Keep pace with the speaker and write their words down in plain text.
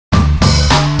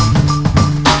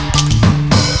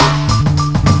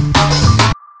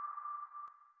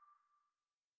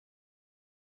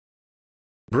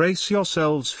Brace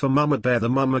yourselves for Mama Bear the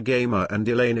Mama Gamer and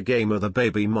Elena Gamer the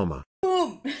Baby Mama.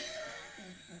 Boom!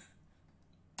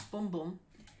 Boom boom.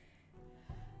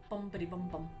 Boom bitty boom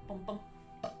boom boom boom.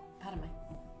 Pardon me.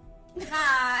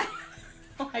 Hi!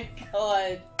 Oh my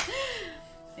god.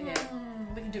 Okay.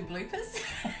 We can do bloopers.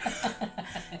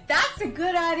 That's a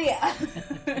good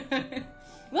idea.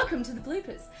 Welcome to the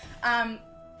bloopers.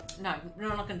 No, we're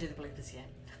not going to do the bloopers yet.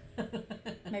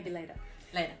 Maybe later.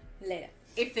 Later.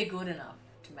 If they're good enough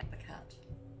to make the cut.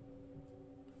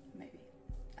 Maybe.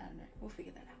 I don't know. We'll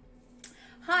figure that out.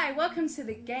 Hi, welcome to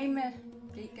the Geek Gamer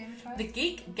Tribe. The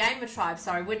Geek Gamer Tribe.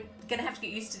 Sorry, we're going to have to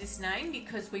get used to this name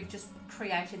because we've just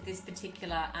created this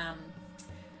particular,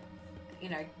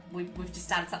 we've just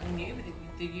started something new with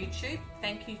the YouTube.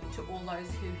 Thank you to all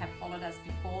those who have followed us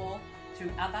before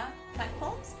through other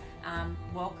platforms.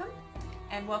 Welcome.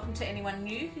 And welcome to anyone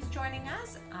new who's joining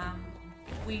us.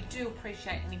 We do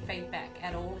appreciate any feedback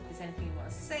at all. If there's anything you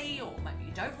want to see or maybe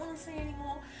you don't want to see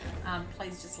anymore,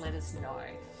 please just let us know.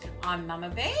 I'm Mama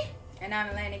Bear. And I'm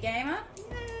Elena Gamer.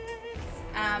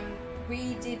 Yes.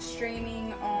 We did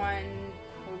streaming on,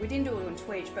 well, we didn't do it on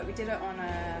Twitch, but we did it on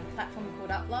a platform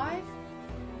called Up Live.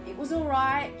 It was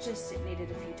alright, just it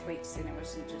needed a few tweaks and it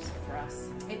wasn't just for us.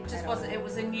 It just wasn't, it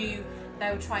was a new,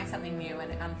 they were trying something new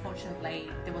and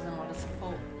unfortunately there wasn't a lot of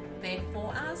support there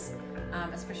for us,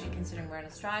 especially considering we're in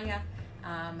Australia,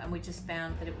 and we just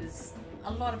found that it was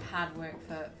a lot of hard work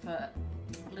for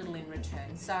little in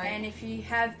return. So, and if you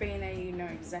have been there, you know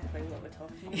exactly what we're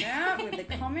talking about with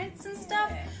the comments and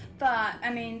stuff. Yeah. But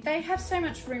I mean, they have so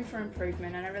much room for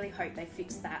improvement, and I really hope they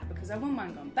fix that because I wouldn't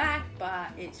mind going back, but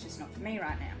it's just not for me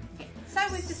right now. yeah. So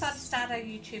we've decided to start our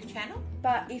YouTube channel.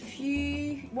 But if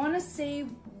you want to see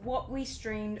what we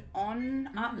streamed on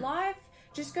Up Live,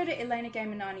 just go to Elena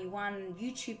Gamer 91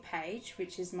 YouTube page,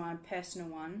 which is my personal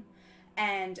one,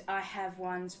 and I have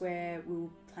ones where we were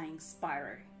playing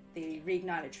Spyro, the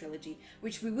Reignited trilogy,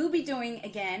 which we will be doing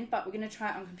again, but we're going to try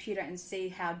it on computer and see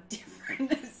how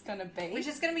different it's going to be. Which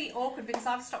is going to be awkward because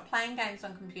I've stopped playing games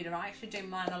on computer. I actually do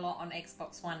mine a lot on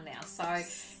Xbox One now, so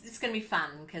it's going to be fun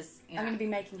because I'm going to be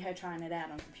making her trying it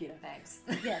out on computer. Thanks.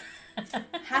 Yes,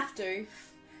 have to.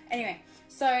 Anyway,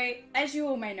 so as you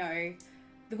all may know,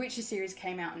 the Witcher series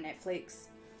came out on Netflix.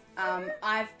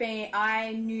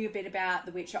 I knew a bit about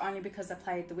The Witcher only because I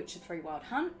played The Witcher 3 Wild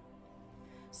Hunt.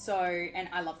 So, and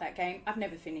I love that game. I've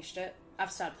never finished it.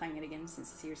 I've started playing it again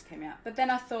since the series came out. But then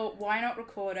I thought, why not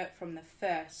record it from the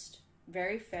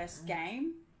very first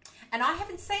game? And I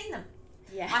haven't seen them.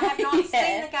 Yeah. I have not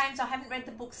seen the games. I haven't read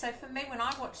the books. So for me, when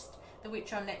I watched The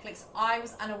Witcher on Netflix, I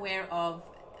was unaware of,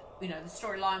 the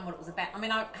storyline, what it was about. I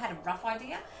mean, I had a rough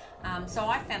idea. So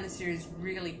I found the series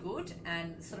really good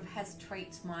and sort of has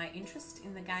tweaked my interest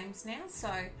in the games now. So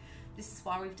this is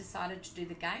why we've decided to do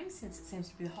the game, since it seems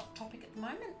to be a hot topic at the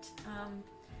moment.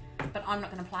 But I'm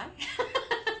not going to play.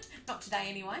 Not today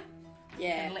anyway.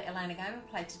 Yeah. I'm going to let Elena go and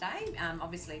play today.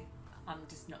 Obviously, I'm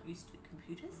just not used to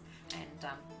computers. And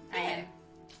am.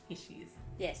 Here she is.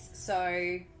 Yes,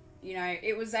 so,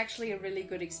 it was actually a really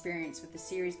good experience with the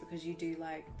series because you do,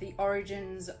 the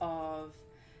origins of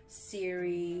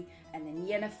Ciri and then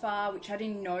Yennefer, which I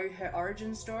didn't know her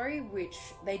origin story, which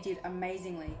they did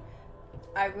amazingly.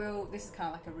 This is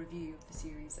kind of like a review of the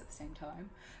series at the same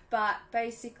time, but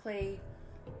basically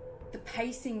the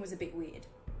pacing was a bit weird.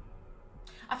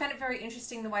 I found it very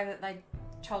interesting the way that they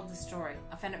told the story.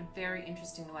 It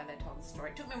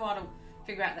took me a while to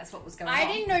figure out that's what was going on. I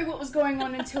didn't know what was going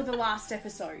on until the last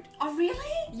episode. Oh, really?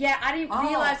 Yeah, I didn't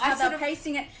realise how they're sort of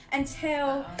pacing it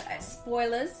until...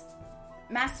 spoilers.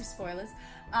 Massive spoilers.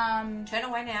 Turn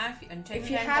away now if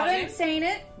you haven't seen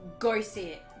it, go see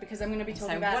it. Because I'm going to be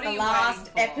talking about the last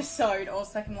episode or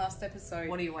second last episode.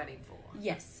 What are you waiting for?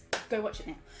 Yes. Go watch it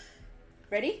now.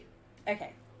 Ready?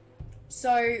 Okay.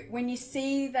 So, when you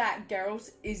see that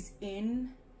Geralt is in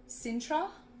Sintra,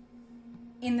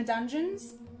 in the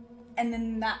dungeons, and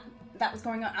then that was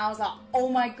going on, I was like, oh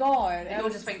my god. It all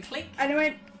just went click. And I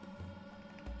went,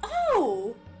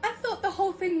 oh, I thought the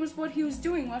whole thing was what he was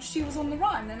doing while she was on the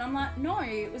run. And I'm like, no,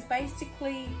 it was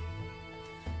basically...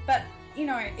 But,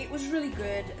 it was really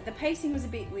good. The pacing was a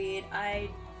bit weird.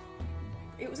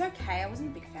 It was okay. I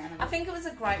wasn't a big fan of it. I think it was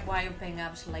a great way of being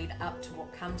able to lead up to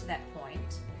what come to that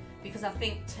point. Because I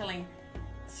think telling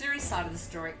Ciri's side of the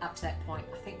story up to that point,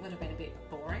 I think would have been a bit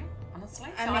boring, honestly.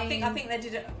 So I think they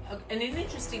did it in an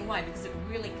interesting way because it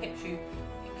really kept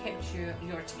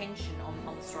your attention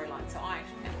on the storyline. So I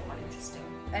actually found it quite interesting.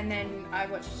 And then I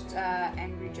watched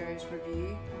Angry Joe's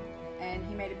review, and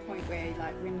he made a point where,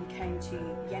 like, when you came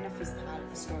to Yennefer's part of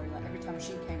the story, like, every time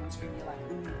she came on screen, you're like,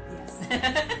 ooh,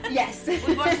 yes. Yes.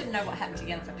 We wanted to know what happened to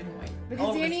Yennefer, didn't we?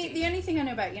 Because the only thing I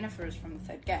know about Yennefer is from the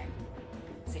third game.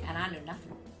 See, and I knew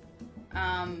nothing.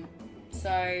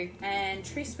 And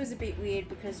Triss was a bit weird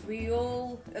because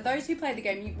those who played the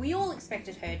game, we all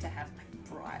expected her to have, like,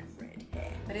 bright red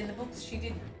hair. But in the books, she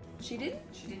didn't. She didn't?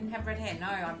 She didn't have red hair.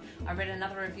 No, I read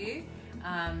another review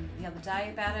the other day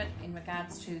about it in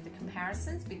regards to the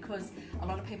comparisons, because a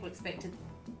lot of people expected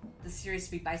the series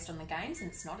to be based on the games, and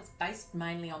it's not. It's based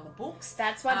mainly on the books.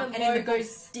 That's why the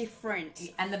logo's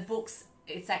different. And the books,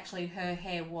 it's actually, her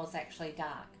hair was actually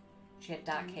dark. She had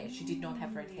dark hair. She did not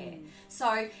have red hair.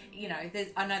 So, you know,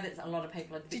 I know that a lot of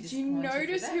people are Did you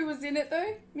notice who was in it,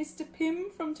 though? Mr. Pym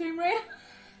from Tomb Raider?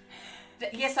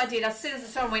 Yes, I did. As soon as I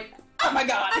saw him, I went, oh my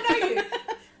god, I know you.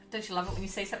 Don't you love it when you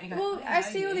see something and go, well, I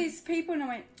see all these people and I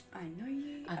went, I know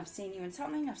you. I've seen you in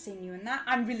something. I've seen you in that.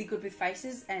 I'm really good with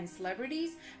faces and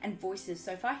celebrities and voices.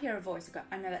 So if I hear a voice, I go,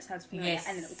 I know that sounds familiar. Yes.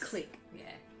 And then it will click. Yeah.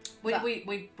 We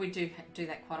do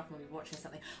that quite often when we're watching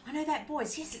something. I know that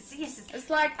voice. Yes. It's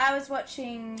like I was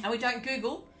watching... And we don't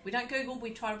Google. We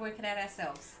try to work it out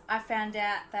ourselves. I found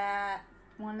out that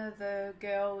one of the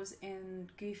girls in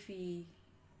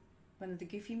one of the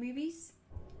Goofy movies,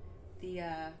 the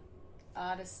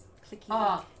artist clicking...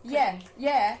 Oh,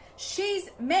 yeah. She's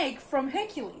Meg from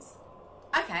Hercules.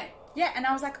 Okay. Yeah, and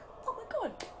I was like, oh my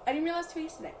god. I didn't realise till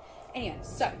yesterday. Anyway,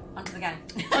 so... Onto the game.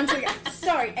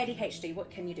 Sorry, ADHD, what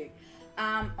can you do?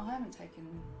 I haven't taken...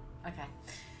 Okay.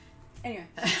 Anyway,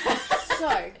 so...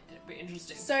 It'd be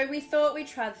interesting. So we thought we'd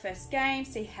try the first game,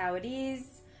 see how it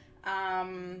is,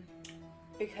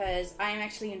 because I am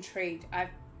actually intrigued.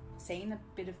 I've seen a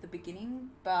bit of the beginning,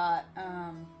 but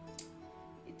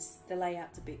the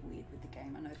layout's a bit weird with the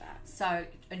game, I know that. So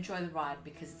enjoy the ride,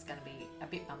 because it's going to be a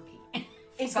bit bumpy.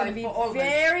 It's going to be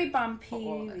very bumpy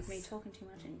with me talking too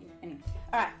much. Anyway,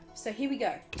 alright, so here we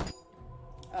go.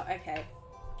 Oh, okay.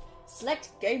 Select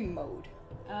game mode.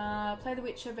 Play The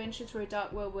Witcher, venture through a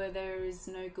dark world where there is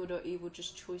no good or evil,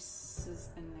 just choices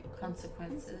and their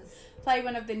consequences. Play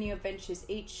one of the new adventures,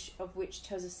 each of which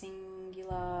tells a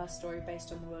singular story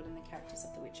based on the world and the characters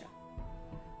of The Witcher.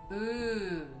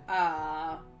 Ooh.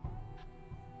 Huh?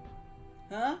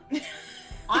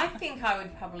 I think I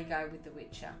would probably go with The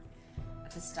Witcher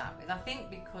to start with. I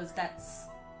think because that's...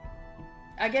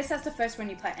 I guess that's the first one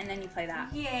you play, and then you play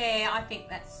that. Yeah, I think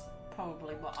that's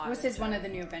probably what I would says do. One of the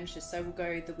new adventures, so we'll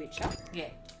go The Witcher. Yeah.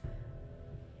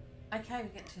 Okay, we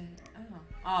get to...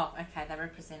 Oh, okay, they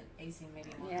represent easy,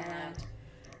 medium, yeah.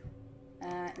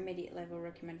 Immediate level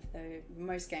recommended for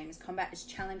most games. Combat is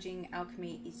challenging,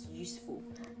 alchemy is useful.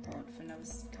 Or for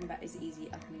novice, combat is easy,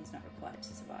 alchemy is not required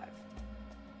to survive.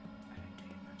 I don't do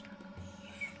much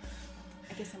alchemy.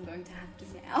 I guess I'm going to have to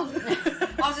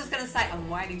now. I was just going to say, I'm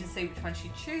waiting to see which one she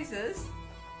chooses.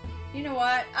 You know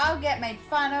what? I'll get made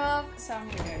fun of, so I'm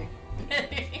going to go.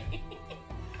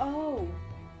 Oh.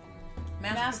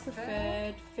 Mouse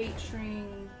preferred,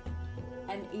 featuring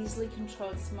an easily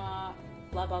controlled smart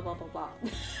blah blah blah blah blah.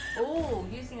 Oh,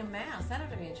 using a mouse, that'll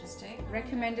be interesting.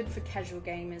 Recommended for casual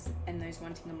gamers and those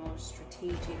wanting a more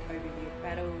strategic overview of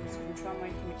battles. Control mode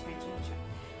can be changed in each.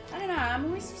 I don't know, I'm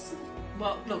always just...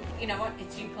 Well, look, you know what?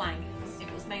 It's you playing. If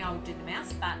it was me, I would do the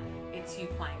mouse, but it's you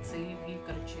playing, so you've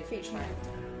got to choose. Feature mode.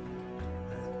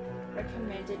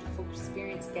 Recommended for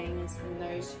experienced gamers and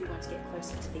those who want to get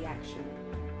closer to the action.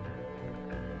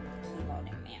 Keyboard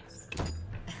and mouse.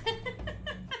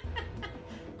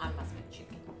 I must be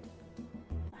chicken.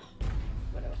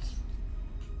 What else?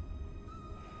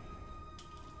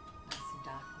 Nice and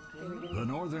dark. The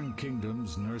northern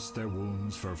kingdoms nursed their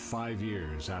wounds for 5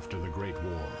 years after the Great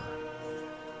War.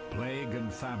 Plague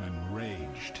and famine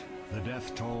raged, the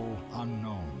death toll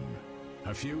unknown.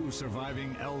 A few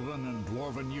surviving elven and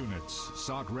dwarven units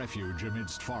sought refuge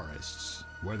amidst forests,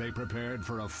 where they prepared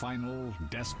for a final,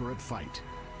 desperate fight.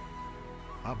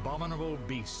 Abominable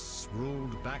beasts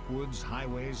ruled backwoods,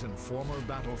 highways, and former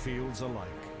battlefields alike.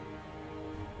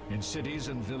 In cities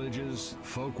and villages,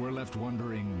 folk were left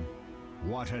wondering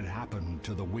what had happened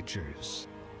to the Witchers.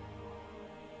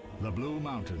 The Blue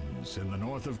Mountains in the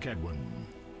north of Kedwen.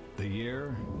 The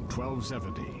year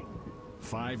 1270.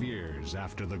 5 years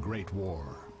after the Great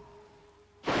War.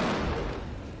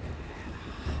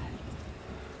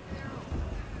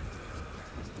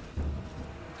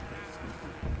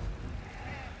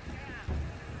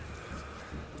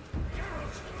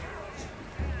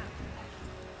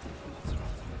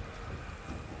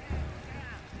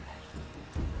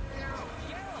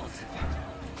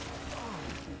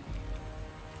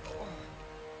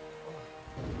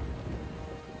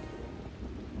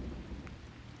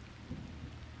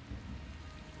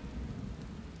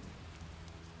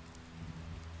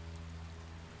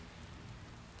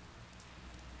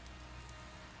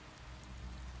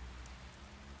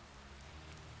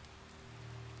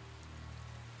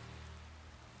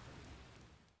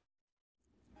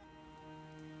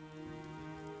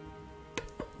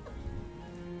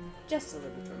 Just a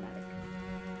little dramatic.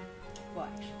 What?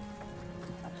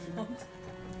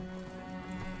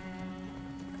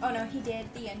 Oh no, he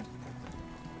did. The end.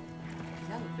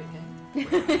 That looked pretty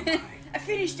good. I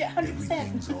finished it 100%.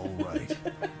 Everything's all right.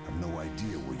 I've no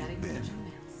idea where you've been.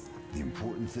 The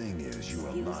important thing is you're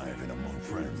alive and among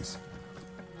friends.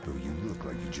 Though you look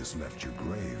like you just left your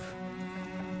grave.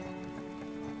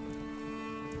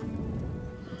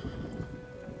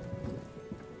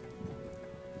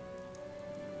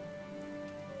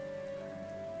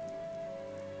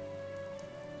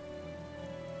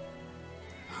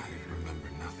 I remember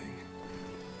nothing.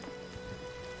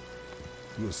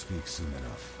 We'll speak soon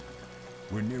enough.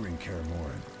 We're nearing Kaer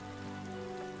Morhen.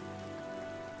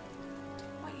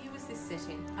 What year was this set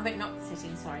in? I mean, not set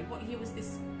in, sorry. What year was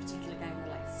this particular game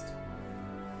released?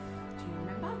 Do you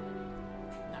remember?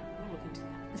 No, we'll look into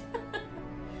that.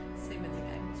 See when the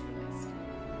game was released.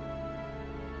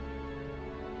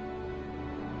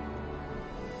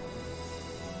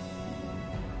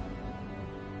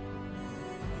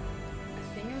 I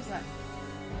think it was like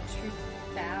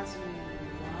 2001.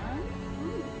 I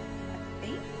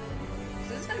think.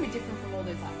 So it's going to be different from all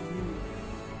those like new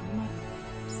games.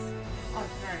 Oh,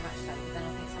 very much so. But then I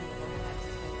think some of the longer games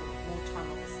spend more time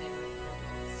on the scenery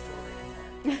than the story.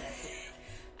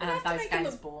 And those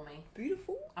games bore me.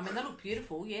 Beautiful. I mean, they look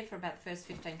beautiful, yeah, for about the first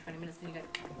 15, 20 minutes, then you go,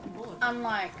 I'm bored.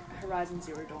 Unlike Horizon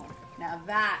Zero Dawn. Now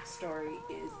that story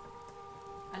is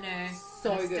I know. so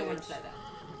but I good. still want to play that.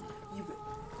 you would.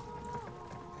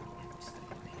 I'm just going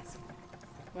to get PS.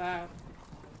 Wow.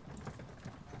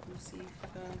 We'll see if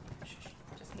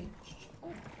Just here.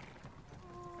 Oh.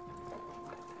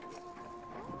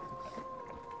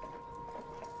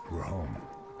 We're home.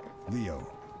 Leo,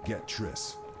 get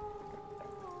Triss.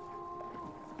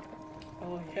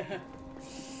 Oh yeah.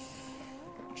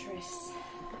 Triss.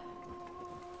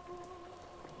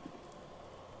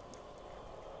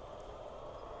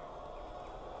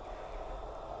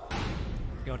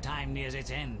 Your time nears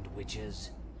its end,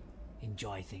 witches.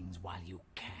 Enjoy things while you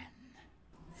can.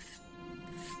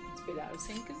 It's a bit out of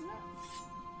sync, isn't it?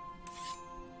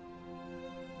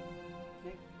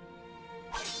 Nope.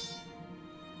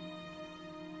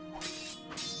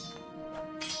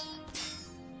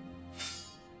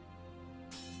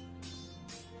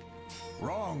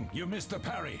 Wrong! You missed the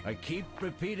parry! I keep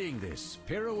repeating this.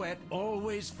 Pirouette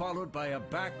always followed by a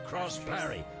back cross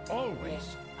parry.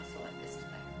 Always. I saw that yesterday.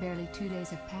 Barely 2 days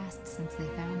have passed since they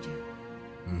found you.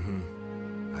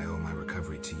 Mm-hmm. I owe my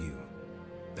recovery to you.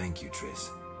 Thank you,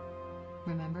 Triss.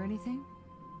 Remember anything?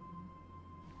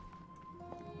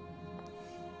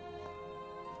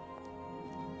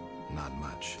 Not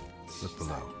much. Look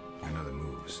below. I know the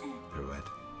moves. Pirouette,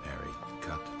 parry,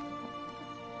 cut.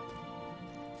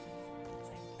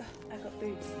 I got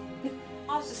boobs.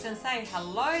 I was just going to say,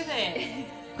 hello there.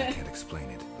 I can't explain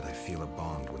it, but I feel a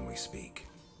bond when we speak.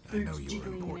 I know Boobs you are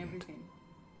jiggling and important. everything.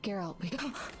 Geralt, we... It's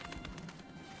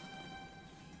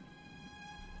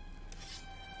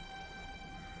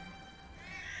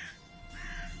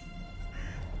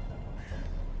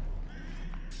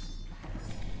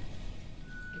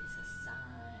a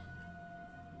sign.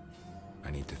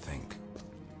 I need to think.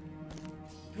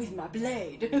 With my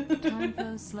blade. Time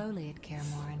flows slowly at Kaer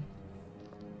Morhen.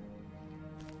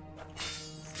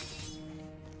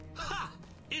 Ha!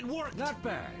 It worked! Not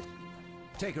bad.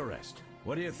 Take a rest.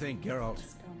 What do you think, Geralt?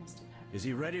 This girl must have had Is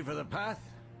he ready for the path?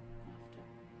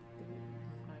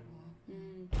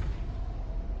 It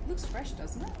looks fresh,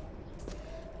 doesn't it?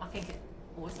 I think it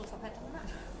always looks like that, doesn't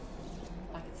it?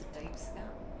 Like it's a deep scar.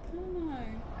 I don't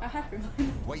know. I have been.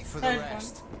 Wait for the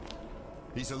rest.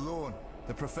 He's alone.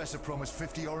 The professor promised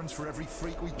 50 orens for every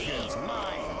freak we kill.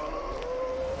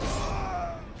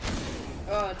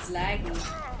 Oh, it's laggy.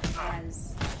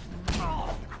 Guys.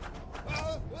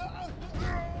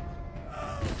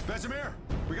 Vesemir,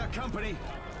 we got company.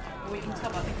 We can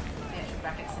tell by the actual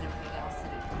graphics and everything else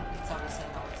that it's obviously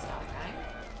an old style game.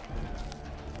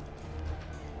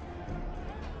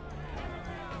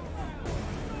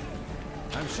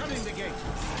 I'm shutting the gate.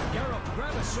 Geralt,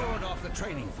 grab a sword off the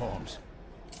training forms.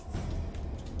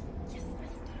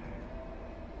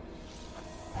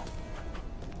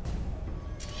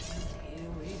 Here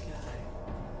we go.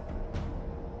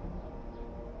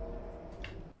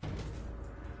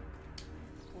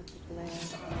 Got the glare.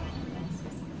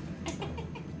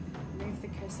 Move the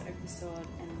cursor over the sword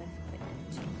and left click.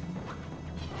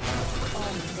 Oh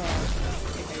my god.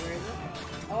 Okay, where is it?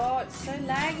 Oh, it's so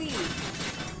laggy.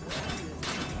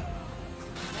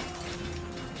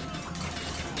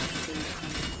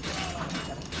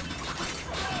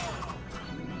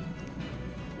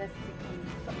 Left click on the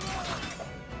button.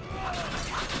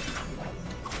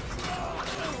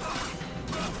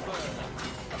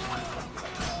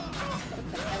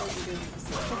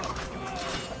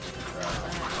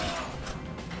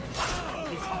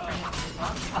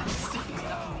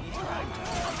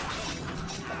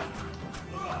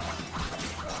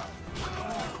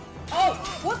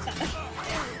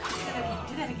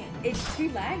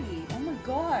 laggy. Oh my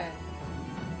god.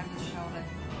 Back the shoulder,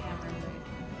 camera move.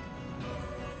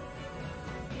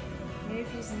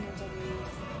 Move using the W.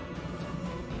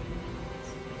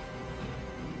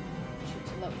 Shoot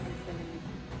to lock from filling.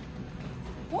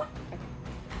 What? Okay.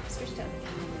 Switched out the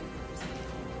camera move.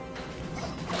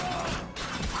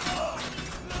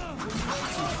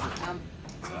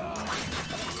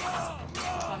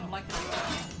 I'm like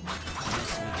it.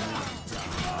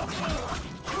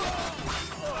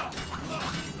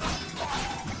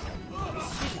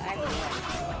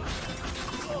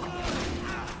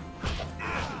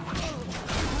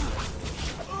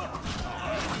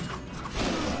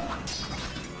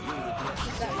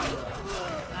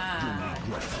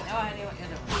 No idea what you're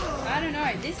doing. I don't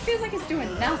know. This feels like it's doing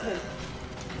nothing.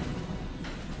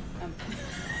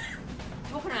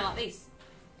 It's walking around like this.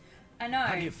 I know.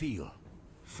 How do you feel?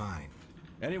 Fine.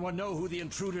 Anyone know who the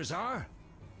intruders are?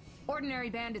 Ordinary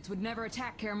bandits would never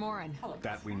attack Kaer Morhen.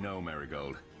 That we know,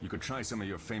 Marigold. You could try some of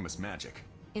your famous magic.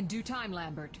 In due time,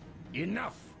 Lambert.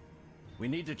 Enough! We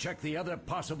need to check the other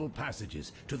possible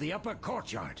passages to the upper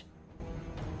courtyard.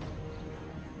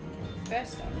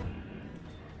 First off.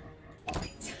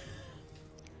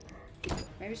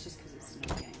 Maybe it's just because it's a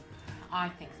new game. I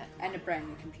think that. And a brand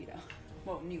new computer.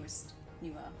 Well, newer.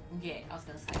 Yeah, I was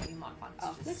going to say, we might find it's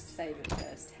Oh, just... let's save it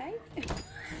first, hey?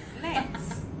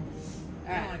 Let's. I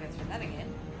don't Alright. want to go through that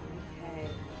again. Okay.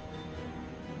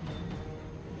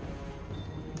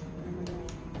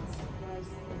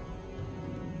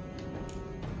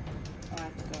 Oh, I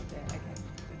have to go up there. Okay.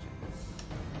 Good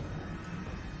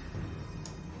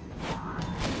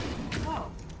job.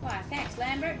 Whoa, Why, thanks,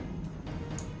 Lambert.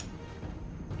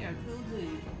 you're a cool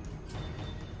dude.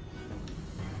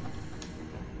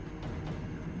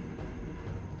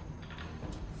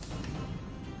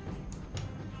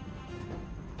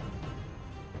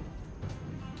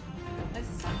 At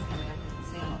least the sun's coming up, you can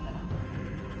see a lot better.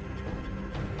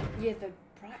 Yeah, the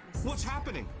brightness. What's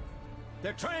happening?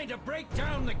 They're trying to break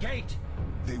down the gate!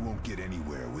 They won't get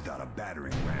anywhere without a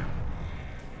battering ram.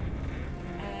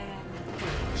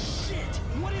 Shit!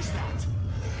 What is that?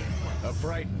 A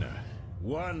frightener.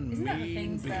 One Isn't that the mean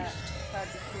things beast. that tried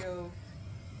to kill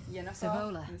Yennefer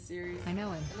Savola. in the series? I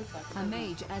know him. It looks like it, A doesn't it?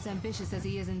 mage as ambitious as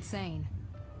he is insane.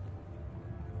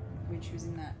 When she was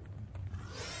in that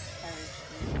carriage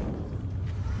thing.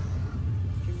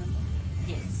 Do you remember?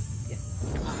 Yes. Yes.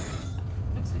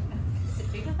 Looks big. Is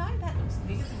it bigger though? That looks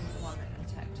bigger than the one that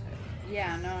attacked her.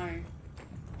 Yeah, no.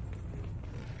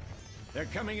 They're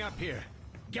coming up here.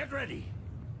 Get ready!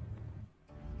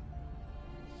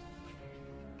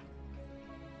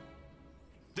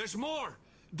 There's more!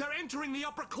 They're entering the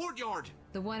upper courtyard!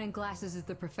 The one in glasses is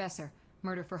the professor.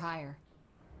 Murder for hire.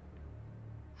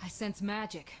 I sense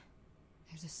magic.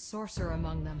 There's a sorcerer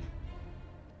among them.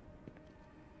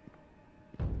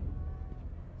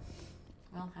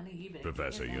 Well, honey, you better.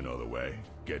 Professor, you know the way.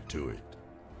 Get to it.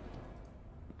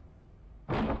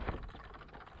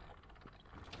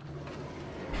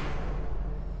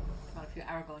 Well, if you're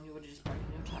Aragorn, you would have just broken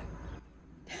your toe.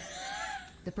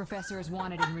 The professor is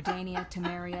wanted in Redania,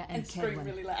 Temeria, and scream Kedlin.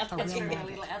 really loud. A That's real really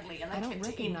bandit. loudly, and I they don't kept it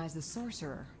in. recognize the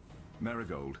sorcerer.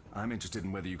 Marigold, I'm interested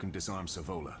in whether you can disarm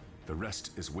Savola. The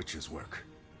rest is witch's work.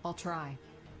 I'll try.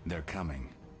 They're coming.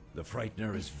 The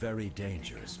frightener is very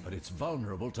dangerous, but it's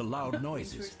vulnerable to loud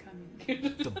noises.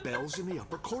 The bell's in the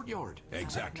upper courtyard.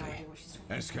 Exactly. No idea what she's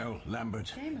talking Eskel,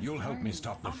 Lambert, Game of you'll help me Thrones.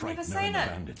 stop the I've never frightener seen and the it.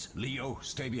 bandits. Leo,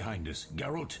 stay behind us.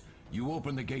 Geralt, you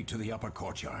open the gate to the upper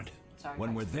courtyard. Sorry, When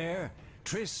guys. we're there,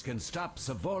 Triss can stop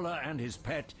Savola and his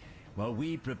pet while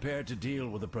we prepare to deal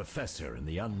with the professor and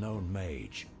the unknown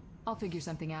mage. I'll figure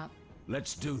something out.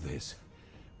 Let's do this.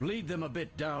 Bleed them a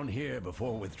bit down here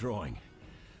before withdrawing.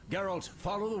 Geralt,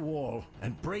 follow the wall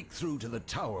and break through to the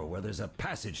tower where there's a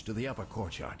passage to the upper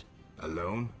courtyard.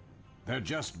 Alone? They're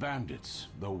just bandits,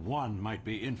 though one might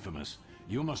be infamous.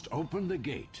 You must open the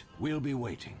gate. We'll be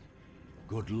waiting.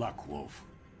 Good luck, Wolf.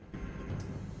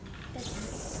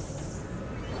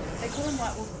 They call him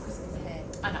White Wolf because of his hair.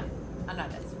 I know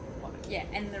that's what it is. Yeah,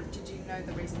 and did you know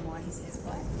the reason why his hair's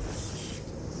black?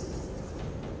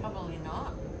 Probably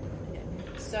not. Yeah.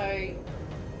 So,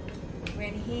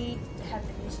 when he had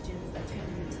the mutagens that turned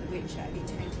him into the Witcher, he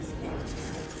turned his hair.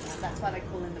 That's why they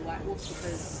call him the White Wolf,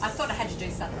 because... I thought it had to do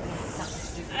something to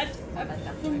do with what they've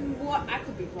done to him. From what I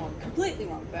could be wrong, completely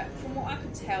wrong, but from what I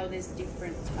could tell, there's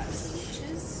different types of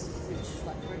witches, which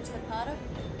like groups they're part of,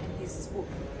 and his is wolf.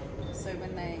 So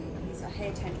when his hair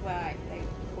turned white, they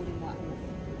called him White Wolf.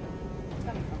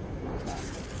 Tell me if I'm wrong, but,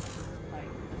 like,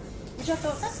 which I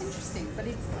thought that's interesting, but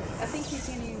I think he's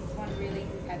the only one really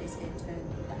who had his hair turned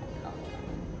that colour.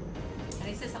 And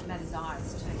he said something about his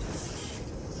eyes too. Just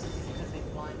could have been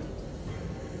blinded.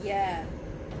 Yeah.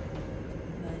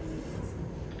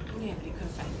 Yeah, but he could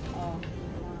have fainted. Oh.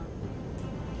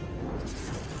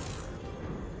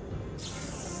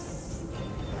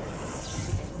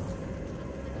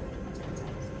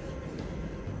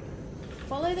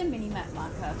 Follow the mini-map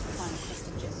marker to find a quest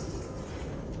objective.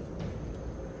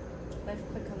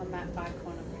 Left click on the map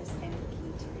icon and press M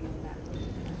key to view the map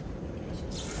location.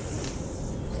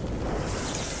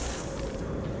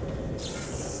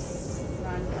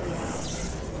 Run here.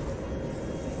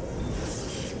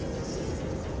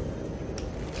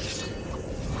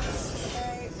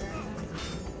 Okay,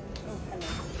 oh,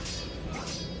 hello.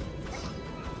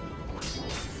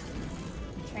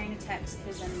 Chain attacks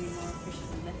kills enemy more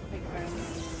efficiently. Left click only when the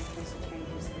closer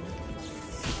changes the performance.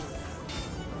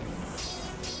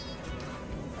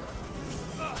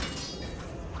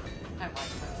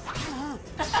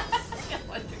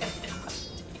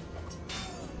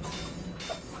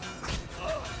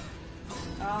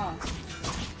 Oh.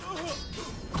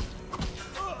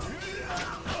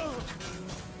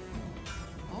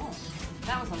 Oh,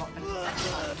 that was a lot better than that.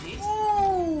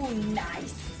 Oh,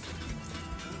 nice.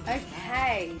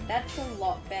 Okay, that's a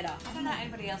lot better. I don't know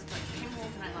anybody else, but him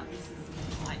walking out like this is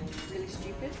like Really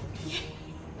stupid.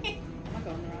 Am I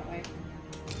going the right way?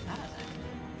 I don't know.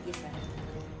 Yes, I am.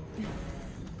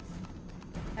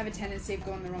 I have a tendency of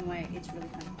going the wrong way. It's really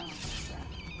fun. Oh, that's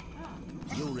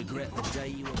right. You'll regret the day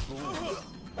you were born.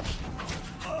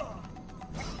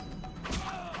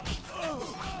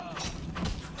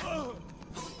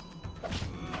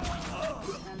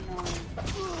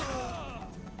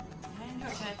 And your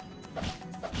turn.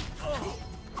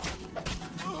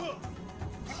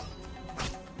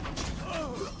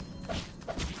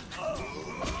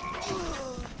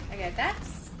 Okay,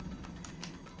 that's...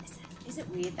 Is it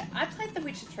weird that... I played The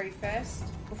Witcher 3 first,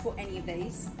 before any of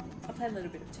these. I played a little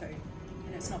bit of 2,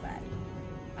 and it's not bad.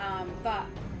 But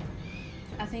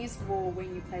I think it's more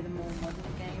when you play the more modern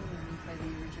game than you play the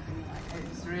original, and you're like, oh,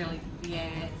 It's really,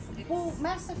 yeah, it's well,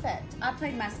 Mass Effect. I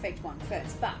played Mass Effect 1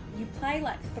 first, but you play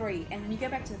like 3, and then you go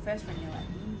back to the first one and you're like,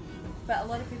 But a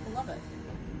lot of people love it.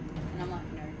 And I'm like,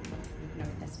 no,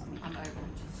 that's not me. I'm over it.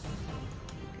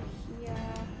 Go here,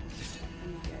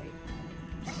 and go.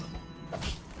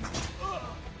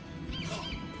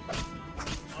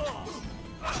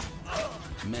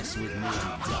 Mess with me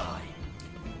and die.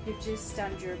 You've just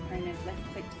stunned your opponent. Left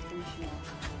click to finish him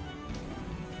off.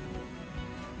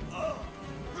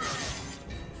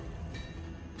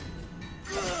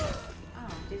 Oh,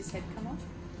 did his head come off?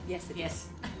 Yes, it Yes.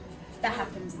 did. That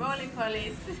happens. Roly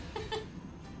polies. You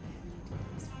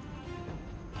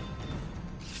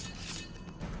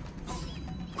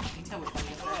can tell which one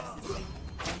you're first.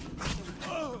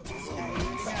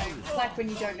 It's like when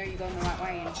you don't know you're going the right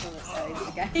way until it saves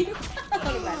the game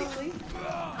automatically. You're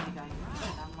going right.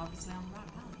 I'm obviously on the right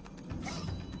path.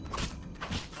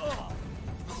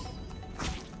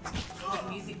 The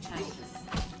music changes.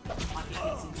 Like it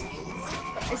gets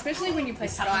intense. Especially when you play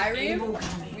There's something evil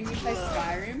Skyrim. coming. When you play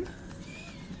Skyrim.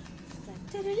 It's like,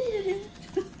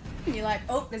 and you're like,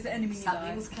 oh, there's an enemy nearby.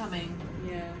 Something's coming.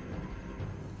 Yeah.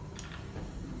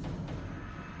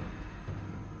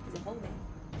 There's a hole there.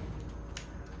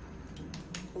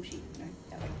 Oh shit, no,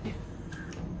 that way.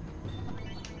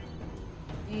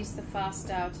 Use the fast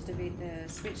style to defeat the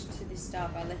switch to this style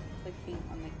by left clicking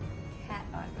on the cat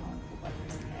icon or by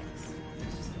pressing X.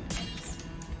 It's just X.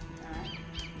 Alright.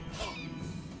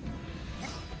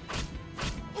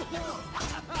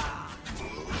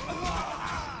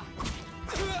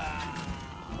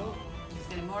 Oh, it's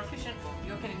getting more efficient.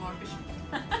 You're getting more efficient.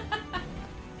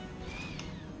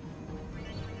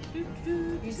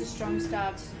 Use the strong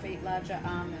style to defeat larger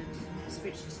armored.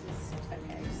 Switch to this.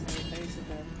 Okay, so those are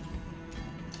the.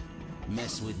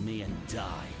 Mess with me and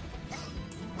die.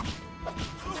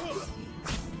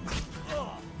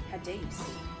 How dare you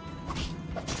see?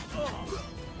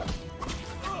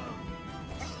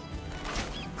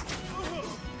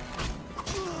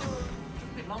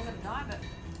 A bit longer to die, but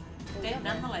dead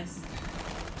nonetheless.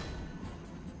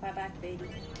 Bye back, baby.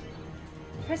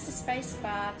 Press the space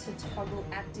bar to toggle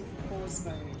active pause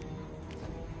mode.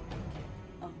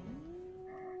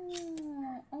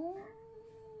 Oh.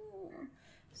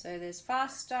 So there's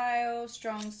fast style,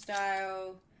 strong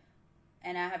style,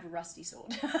 and I have a rusty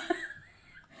sword.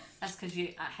 That's because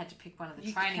I had to pick one of the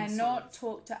You training cannot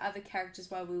swords. talk to other characters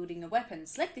while wielding a weapon.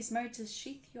 Select this mode to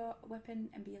sheath your weapon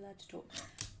and be allowed to talk.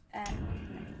 No.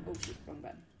 Oh shit, wrong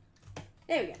button.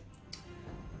 There we go.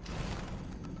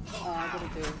 Oh, I gotta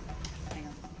do. Hang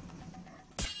on.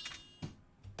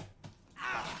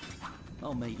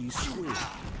 I'll make you squeal.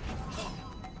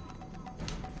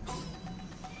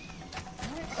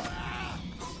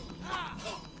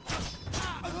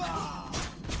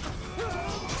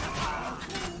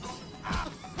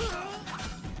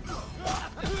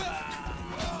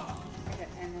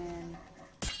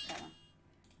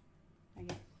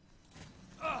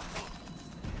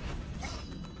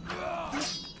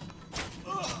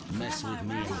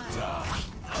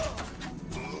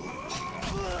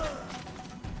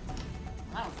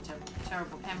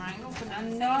 terrible camera angle. I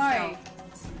know.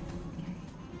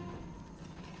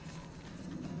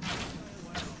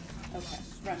 Okay,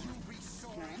 run.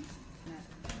 No.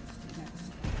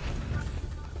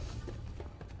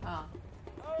 Oh.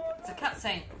 It's a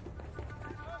cutscene.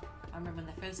 I remember when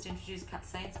they first introduced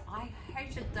cutscenes, I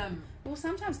hated them. Well,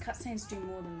 sometimes cutscenes do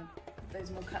more than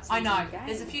there's more cutscenes. I know. In the game.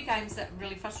 There's a few games that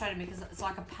really frustrated me because it's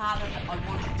like a part of it I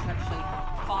wanted to actually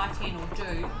fight in or do,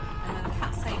 and then the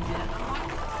cutscene did it. And I'm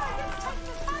like, oh, it's such a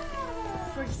fun.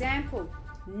 For example,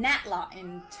 Natla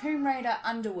in Tomb Raider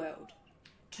Underworld.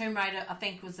 Tomb Raider, I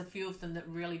think, was a few of them that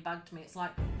really bugged me. It's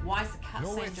like, why is the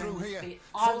No way cutscene through doing this here. bit?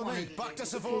 Follow wanted me, to back do to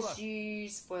this. Savola. Because you,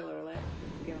 spoiler alert,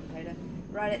 go on later,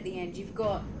 right at the end, you've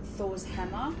got Thor's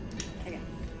hammer. Okay.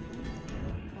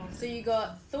 So you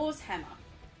got Thor's hammer.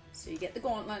 So you get the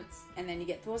gauntlets, and then you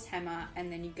get Thor's hammer, and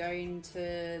then you go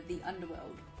into the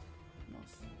underworld.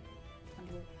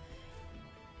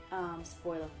 Underworld.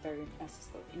 Spoiler, very massive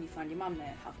spoiler. And you find your mum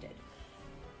there, half dead.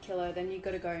 Kill her, then you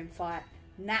got to go and fight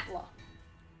Natla.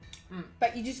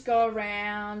 But you just go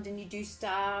around and you do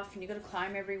stuff and you got to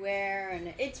climb everywhere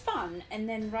and it's fun. And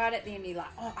then right at the end you're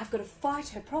like, oh, I've got to fight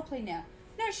her properly now.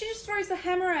 No, she just throws the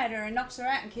hammer at her and knocks her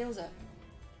out and kills her.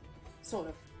 Sort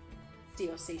of.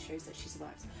 DLC shows that she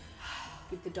survives.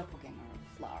 With the doppelganger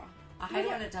of Lara. I hate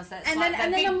when it does that. It's And like then- that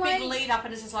and then I'm big like- lead up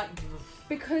and it's just like...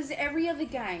 Because every other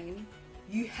game,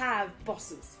 you have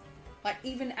bosses. Like,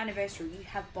 even Anniversary, you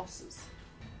have bosses.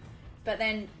 But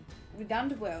then, with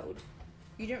Underworld,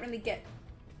 you don't really get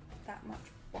that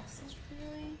much bosses,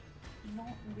 really.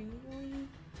 Not really.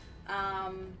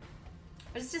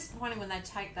 But it's disappointing when they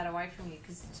take that away from you,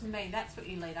 because to me, that's what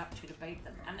you lead up to beat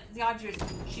them. And the idea is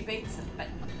she beats them, but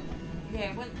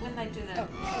yeah, when they do the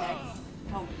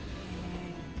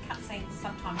cutscenes,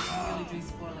 sometimes really do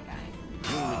spoil a game.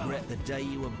 You'll regret the day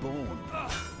you were born.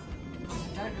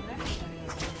 Don't regret it, do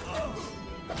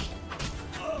you?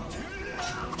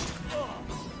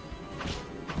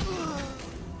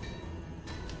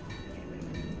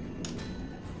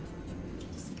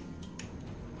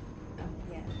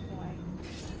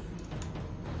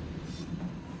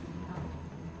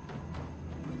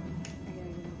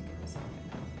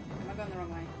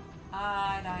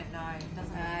 I don't know. It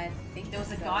doesn't. I think there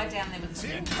was a so. guy down there with a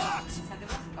sword. So there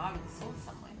was a guy with a sword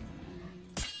somewhere.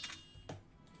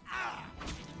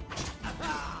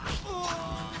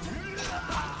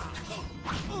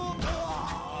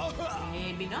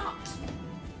 Maybe not.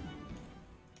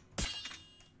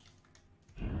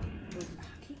 I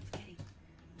keep forgetting.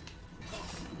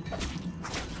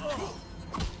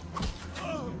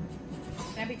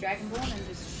 Can I be Dragonborn and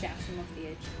just shout him off the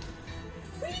edge?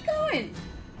 Where are you going?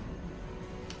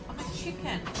 I'm a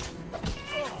chicken.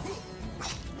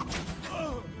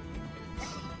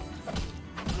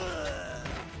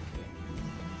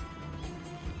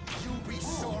 You'll be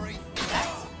sorry.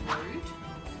 That's rude.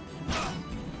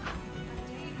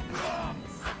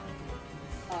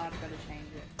 Oh, I've got to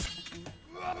change it. I think.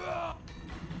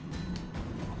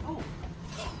 Oh,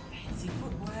 fancy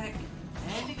footwork.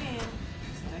 And again.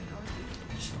 Just don't go too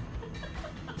much.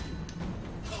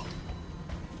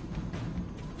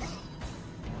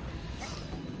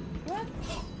 What?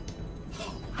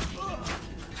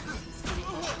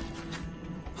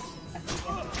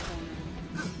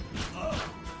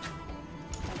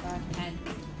 I think And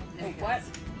there he what? goes.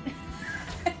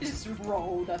 I just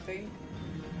rolled, I think.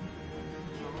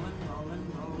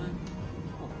 Rolling.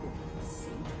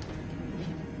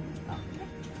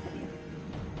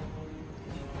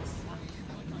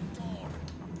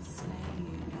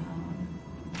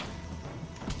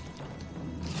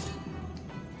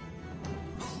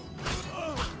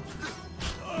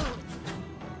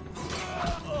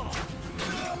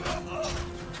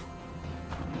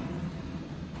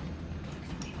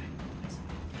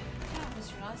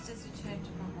 As you turn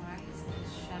different ways, the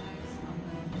shadows on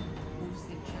the wolf's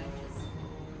head changes.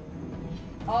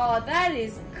 Oh, that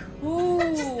is cool. I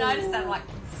just noticed that, like,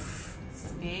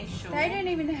 special. They don't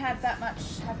even have that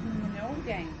much happening in old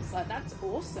games. Like, that's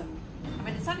awesome. I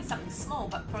mean, it's only something small,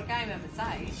 but for a game of its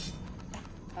age,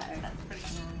 Uh-oh. that's pretty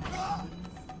cool.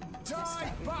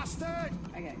 Die, bastard!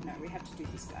 Okay, no, we have to do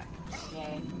this guy.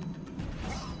 Yeah.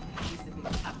 He's the big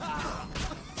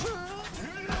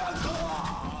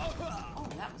Oh,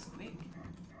 that was quick.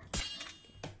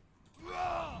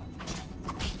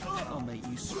 I'll make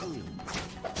you squeal.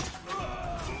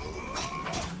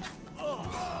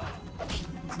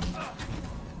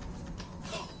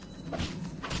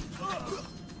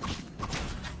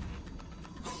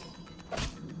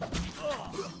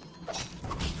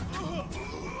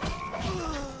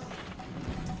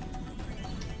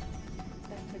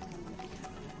 That's a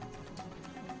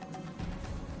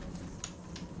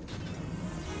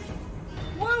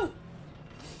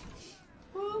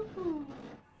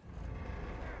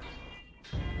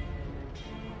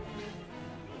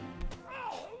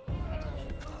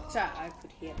So I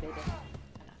could hear better.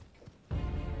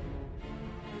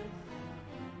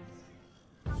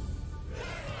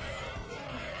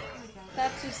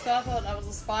 That's just, I thought that was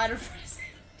a spider for a second.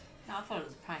 No, I thought it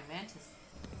was a praying mantis.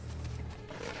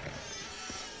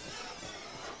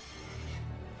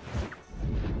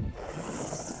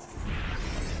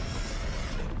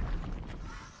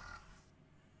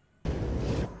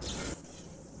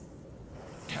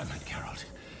 Damn it, Geralt.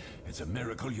 It's a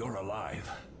miracle you're alive.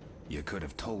 You could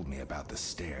have told me about the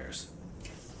stairs.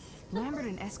 Lambert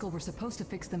and Eskel were supposed to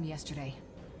fix them yesterday.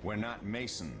 We're not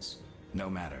masons. No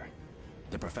matter.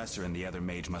 The professor and the other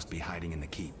mage must be hiding in the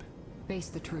keep. Face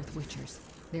the truth, Witchers.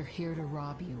 They're here to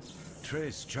rob you.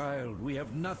 Triss, child, we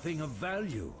have nothing of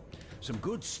value. Some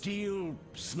good steel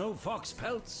snow fox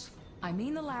pelts? I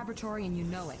mean the laboratory and you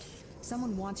know it.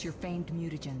 Someone wants your famed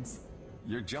mutagens.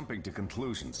 You're jumping to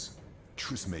conclusions.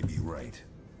 Triss may be right.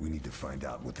 We need to find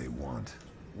out what they want.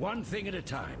 One thing at a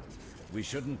time. We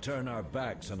shouldn't turn our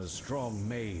backs on a strong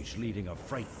mage leading a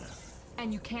frightener.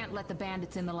 And you can't let the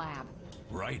bandits in the lab.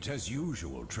 Right as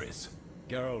usual, Triss.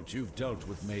 Geralt, you've dealt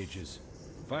with mages.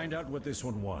 Find out what this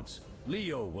one wants.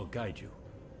 Leo will guide you.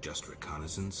 Just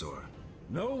reconnaissance, or...?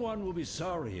 No one will be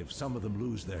sorry if some of them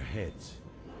lose their heads.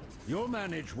 You'll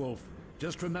manage, Wolf.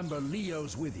 Just remember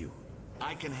Leo's with you.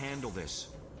 I can handle this.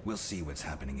 We'll see what's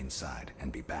happening inside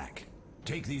and be back.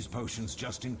 Take these potions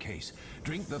just in case.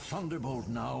 Drink the Thunderbolt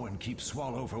now and keep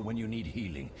Swallow for when you need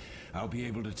healing. I'll be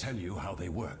able to tell you how they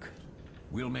work.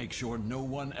 We'll make sure no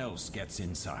one else gets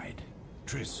inside.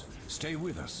 Triss, stay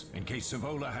with us in case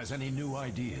Savola has any new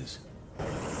ideas.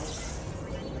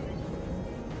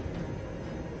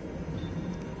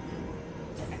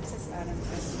 Access items.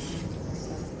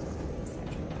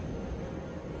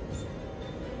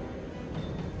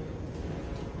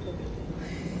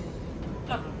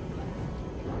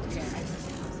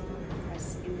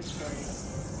 Press inventory.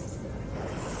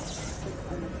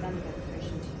 Click on the Thunderbolt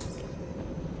version.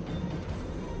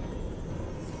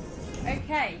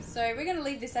 Okay, so we're going to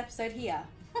leave this episode here.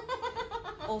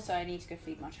 Also, I need to go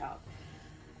feed my child.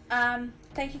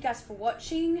 Thank you guys for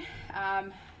watching.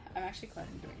 I'm actually glad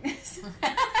I'm doing this.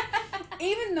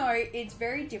 Even though it's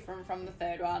very different from the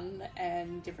third one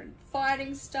and different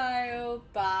fighting style,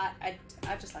 but I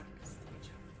just like it because it's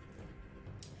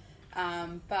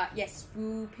the but yes,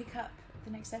 we'll pick up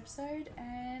the next episode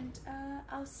and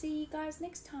I'll see you guys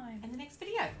next time. In the next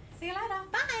video. See you later.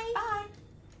 Bye. Bye.